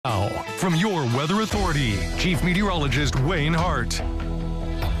From your Weather Authority, Chief Meteorologist Wayne Hart.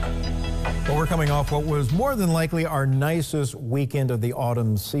 Well, we're coming off what was more than likely our nicest weekend of the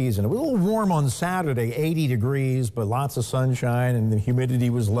autumn season. It was a little warm on Saturday, 80 degrees, but lots of sunshine and the humidity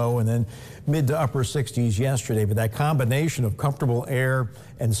was low, and then mid to upper 60s yesterday. But that combination of comfortable air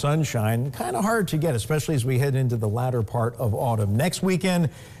and sunshine, kind of hard to get, especially as we head into the latter part of autumn. Next weekend,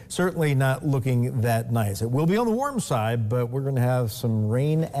 certainly not looking that nice. It will be on the warm side, but we're going to have some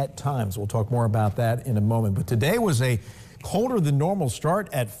rain at times. We'll talk more about that in a moment. But today was a colder than normal start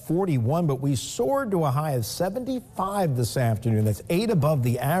at 41, but we soared to a high of 75 this afternoon. That's 8 above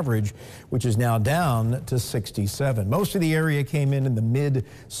the average, which is now down to 67. Most of the area came in the mid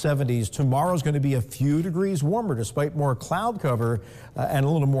 70s. Tomorrow's going to be a few degrees warmer despite more cloud cover and a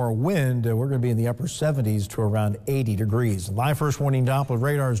little more wind. We're going to be in the upper 70s to around 80 degrees. Live first warning Doppler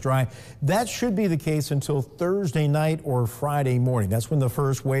radar is dry. That should be the case until Thursday night or Friday morning. That's when the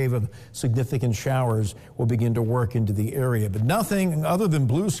first wave of significant showers will begin to work into the area. But nothing other than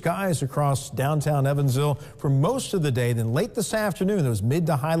blue skies across downtown Evansville for most of the day. Then late this afternoon, those mid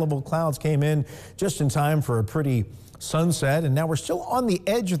to high level clouds came in just in time for a pretty sunset, and now we're still on the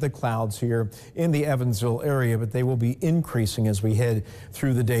edge of the clouds here in the Evansville area, but they will be increasing as we head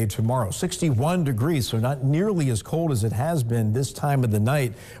through the day tomorrow. 61 degrees, so not nearly as cold as it has been this time of the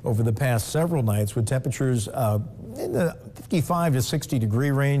night over the past several nights, with temperatures in the 55 to 60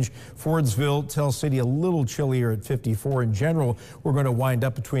 degree range. Fordsville, Tell City a little chillier at 54. In general, we're going to wind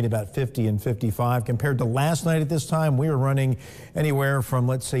up between about 50 and 55. Compared to last night at this time, we were running anywhere from,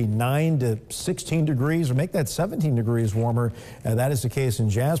 let's say, 9 to 16 degrees, or make that 17 degrees warmer. That is the case in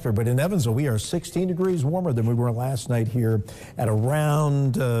Jasper, but in Evansville, we are 16 degrees warmer than we were last night here at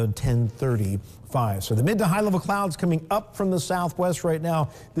around 10:35. So the mid to high level clouds coming up from the southwest right now.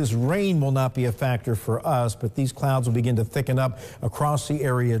 This rain will not be a factor for us, but these clouds will begin to thicken up across the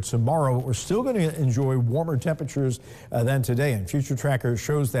area tomorrow. We're still going to enjoy warmer temperatures than today, and Future Tracker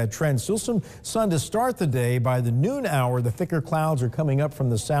shows that trend. Still some sun to start the day. By the noon hour, the thicker clouds are coming up from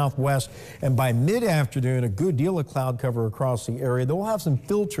the southwest, and by mid-afternoon, a good deal of cloud cover across the area. Though we'll have some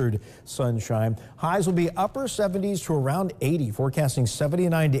filtered sunshine. Highs will be upper 70s to around 80, forecasting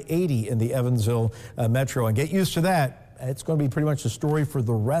 79 to 80 in the Evansville metro, and get used to that. It's going to be pretty much the story for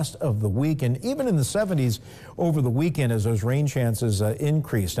the rest of the week, and even in the 70s over the weekend as those rain chances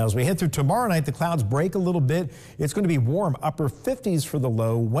increase. Now, as we head through tomorrow night, the clouds break a little bit. It's going to be warm, upper 50s for the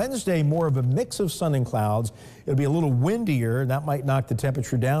low. Wednesday, more of a mix of sun and clouds. It'll be a little windier, and that might knock the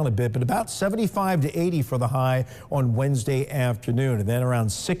temperature down a bit, but about 75 to 80 for the high on Wednesday afternoon, and then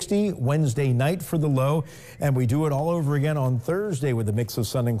around 60 Wednesday night for the low. And we do it all over again on Thursday with a mix of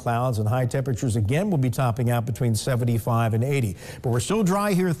sun and clouds, and high temperatures again will be topping out between 75 and 80. But we're still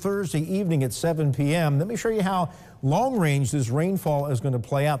dry here Thursday evening at 7 p.m. Let me show you how long range this rainfall is going to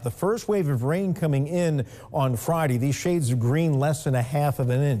play out. The first wave of rain coming in on Friday, these shades of green less than a half of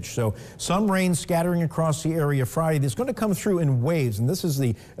an inch. So some rain scattering across the area Friday. That's going to come through in waves, and this is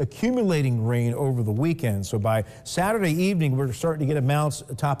the accumulating rain over the weekend. So by Saturday evening, we're starting to get amounts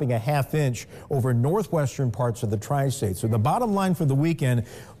topping a half inch over northwestern parts of the tri-state. So the bottom line for the weekend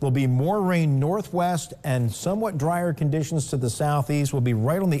will be more rain northwest and somewhat drier conditions to the southeast. Will be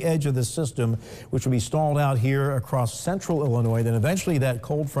right on the edge of the system, which will be stalled out here across central Illinois. Then eventually that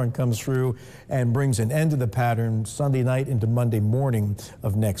cold front comes through and brings an end to the pattern Sunday night into Monday morning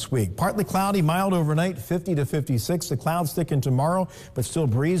of next week. Partly cloudy, mild overnight, 50 to 56. The clouds thicken tomorrow, but still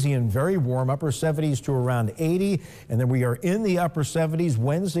breezy and very warm, upper 70s to around 80. And then we are in the upper 70s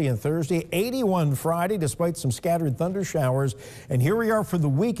Wednesday and Thursday, 81 Friday, despite some scattered thunder showers. And here we are for the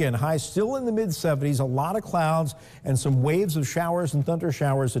weekend, high still in the mid 70s, a lot of clouds and some waves of showers and thunder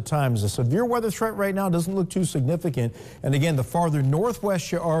showers at times. The severe weather threat right now doesn't look too significant. And again, the farther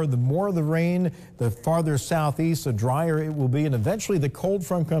northwest you are, the more the rain, the farther southeast, the drier it will be. And eventually the cold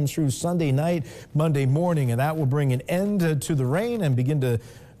front comes through Sunday night, Monday morning, and that will bring an end to the rain and begin to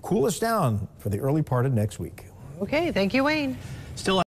cool us down for the early part of next week. Okay, thank you, Wayne. Still